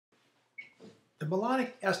The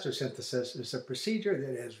Malonic ester synthesis is a procedure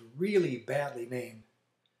that is really badly named.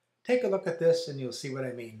 Take a look at this and you'll see what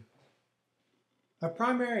I mean. A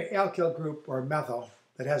primary alkyl group or methyl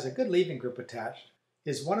that has a good leaving group attached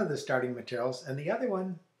is one of the starting materials, and the other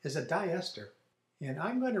one is a diester. And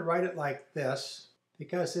I'm going to write it like this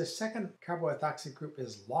because this second carboethoxy group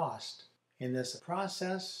is lost in this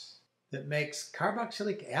process that makes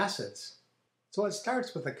carboxylic acids. So it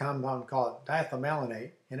starts with a compound called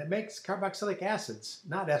diethylmalonate, and it makes carboxylic acids,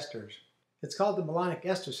 not esters. It's called the Malonic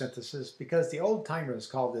ester synthesis because the old timers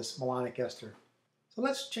called this Malonic ester. So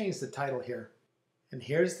let's change the title here. And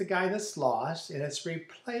here's the guy that's lost, and it's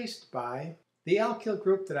replaced by the alkyl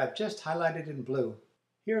group that I've just highlighted in blue.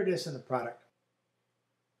 Here it is in the product.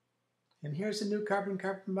 And here's a new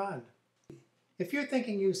carbon-carbon bond. If you're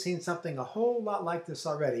thinking you've seen something a whole lot like this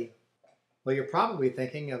already, well, you're probably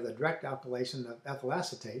thinking of the direct alkylation of ethyl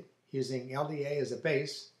acetate using LDA as a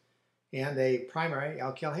base and a primary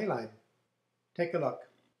alkyl halide. Take a look.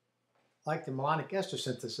 Like the Malonic ester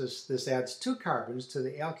synthesis, this adds 2 carbons to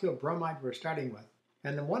the alkyl bromide we're starting with.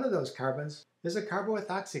 And then one of those carbons is a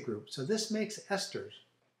carboethoxy group, so this makes esters.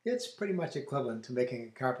 It's pretty much equivalent to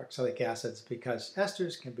making carboxylic acids because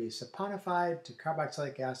esters can be saponified to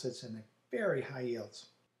carboxylic acids in very high yields.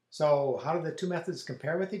 So how do the two methods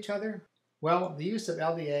compare with each other? Well, the use of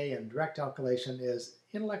LDA and direct alkylation is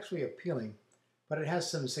intellectually appealing, but it has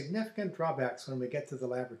some significant drawbacks when we get to the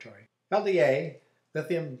laboratory. LDA,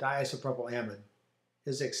 lithium diisopropyl amide,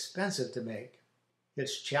 is expensive to make.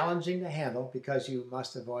 It's challenging to handle because you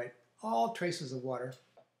must avoid all traces of water,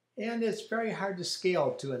 and it's very hard to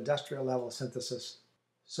scale to industrial level synthesis.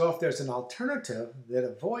 So if there's an alternative that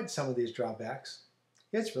avoids some of these drawbacks,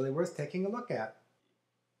 it's really worth taking a look at.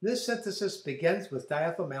 This synthesis begins with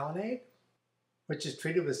diethylmalonate, which is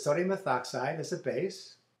treated with sodium methoxide as a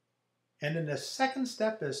base, and then the second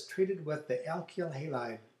step is treated with the alkyl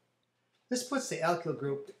halide. This puts the alkyl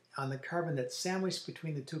group on the carbon that's sandwiched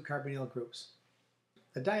between the 2 carbonyl groups.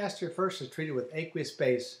 The diester first is treated with aqueous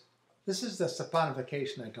base. This is the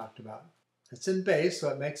saponification I talked about. It's in base, so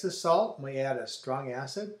it makes a salt, and we add a strong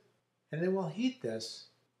acid, and then we'll heat this,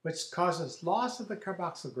 which causes loss of the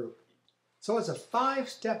carboxyl group. So it's a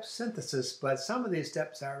 5-step synthesis, but some of these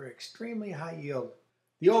steps are extremely high yield.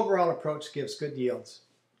 The overall approach gives good yields.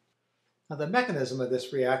 Now the mechanism of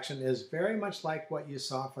this reaction is very much like what you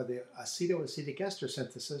saw for the acetoacetic ester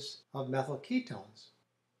synthesis of methyl ketones.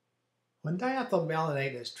 When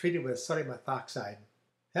diethylmalonate is treated with sodium methoxide,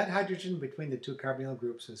 that hydrogen between the 2 carbonyl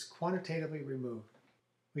groups is quantitatively removed.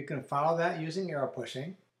 We can follow that using arrow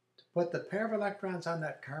pushing to put the pair of electrons on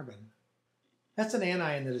that carbon. That's an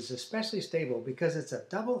anion that is especially stable because it's a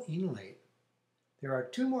double enolate. There are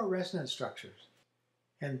 2 more resonance structures,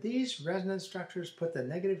 and these resonance structures put the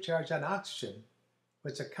negative charge on oxygen,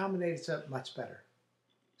 which accommodates it much better.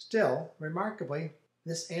 Still, remarkably,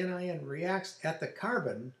 this anion reacts at the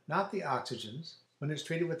carbon, not the oxygens, when it's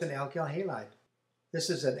treated with an alkyl halide. This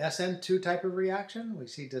is an SN2 type of reaction. We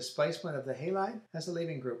see displacement of the halide as a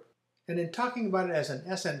leaving group. And in talking about it as an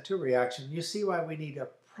SN2 reaction, you see why we need a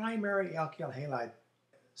primary alkyl halide.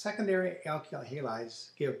 Secondary alkyl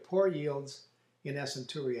halides give poor yields in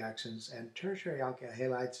SN2 reactions, and tertiary alkyl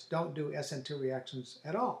halides don't do SN2 reactions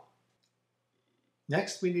at all.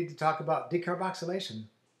 Next, we need to talk about decarboxylation.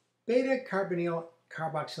 Beta-carbonyl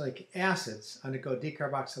carboxylic acids undergo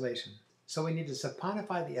decarboxylation, so we need to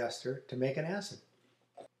saponify the ester to make an acid.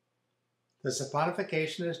 The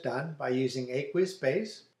saponification is done by using aqueous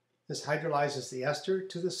base. This hydrolyzes the ester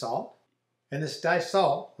to the salt, and this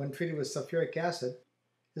disalt, when treated with sulfuric acid,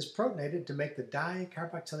 is protonated to make the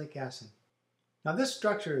dicarboxylic acid. Now this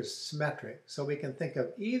structure is symmetric, so we can think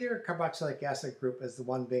of either carboxylic acid group as the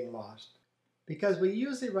one being lost. Because we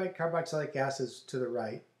usually write carboxylic acids to the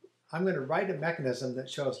right, I'm going to write a mechanism that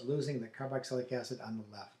shows losing the carboxylic acid on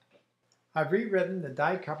the left. I've rewritten the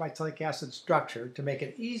dicarboxylic acid structure to make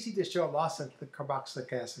it easy to show loss of the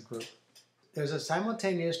carboxylic acid group. There's a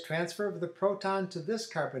simultaneous transfer of the proton to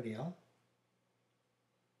this carbonyl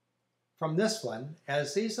from this one,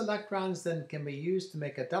 as these electrons then can be used to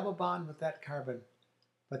make a double bond with that carbon.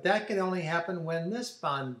 But that can only happen when this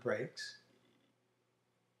bond breaks,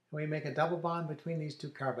 and we make a double bond between these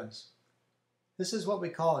 2 carbons. This is what we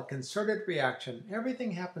call a concerted reaction.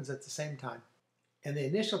 Everything happens at the same time. And the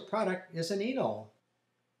initial product is an enol.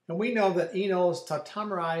 And we know that enols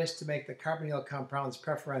tautomerize to make the carbonyl compounds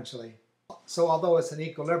preferentially. So although it's in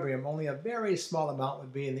equilibrium, only a very small amount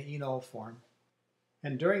would be in the enol form.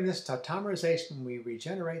 And during this tautomerization, we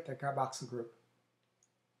regenerate the carboxyl group.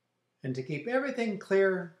 And to keep everything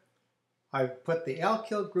clear, I've put the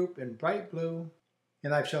alkyl group in bright blue,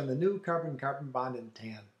 and I've shown the new carbon-carbon bond in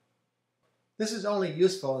tan. This is only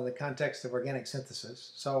useful in the context of organic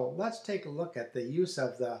synthesis, so let's take a look at the use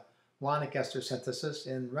of the Malonic Ester synthesis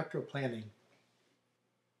in retroplanning.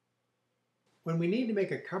 When we need to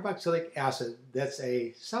make a carboxylic acid that's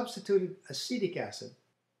a substituted acetic acid,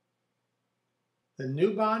 the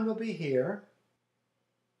new bond will be here,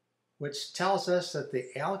 which tells us that the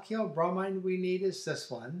alkyl bromine we need is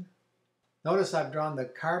this one. Notice I've drawn the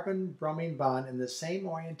carbon-bromine bond in the same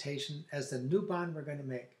orientation as the new bond we're going to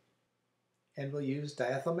make. And we'll use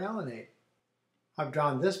diethylmalonate. I've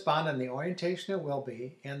drawn this bond in the orientation it will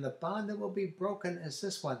be, and the bond that will be broken is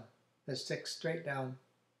this one that sticks straight down.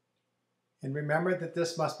 And remember that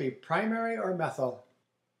this must be primary or methyl.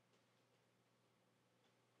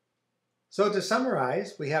 So to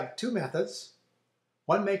summarize, we have two methods.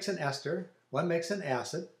 One makes an ester, one makes an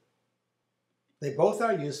acid. They both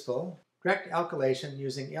are useful. Direct alkylation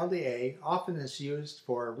using LDA often is used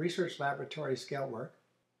for research laboratory scale work.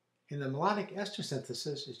 And the Malonic ester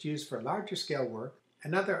synthesis is used for larger scale work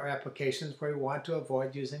and other applications where we want to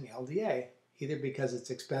avoid using LDA, either because it's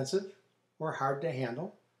expensive or hard to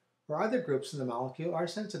handle, or other groups in the molecule are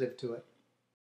sensitive to it.